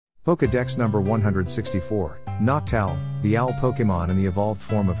Pokédex number 164, Noctowl, the owl Pokémon in the evolved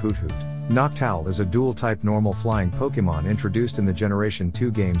form of Hoot Hoot. Noctowl is a dual-type normal flying Pokémon introduced in the Generation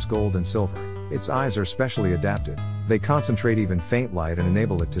 2 games Gold and Silver. Its eyes are specially adapted. They concentrate even faint light and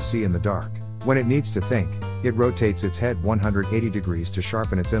enable it to see in the dark. When it needs to think, it rotates its head 180 degrees to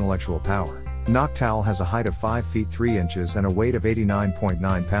sharpen its intellectual power. Noctowl has a height of 5 feet 3 inches and a weight of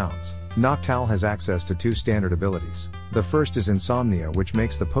 89.9 pounds. Noctowl has access to 2 standard abilities. The first is Insomnia, which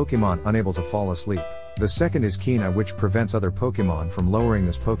makes the Pokémon unable to fall asleep. The second is Keen Eye, which prevents other Pokémon from lowering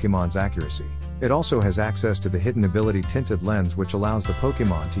this Pokémon's accuracy. It also has access to the hidden ability Tinted Lens, which allows the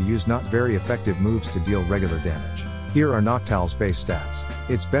Pokémon to use not very effective moves to deal regular damage. Here are Noctowl's base stats.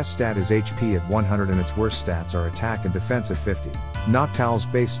 Its best stat is HP at 100 and its worst stats are attack and defense at 50. Noctowl's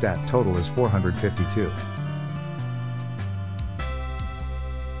base stat total is 452.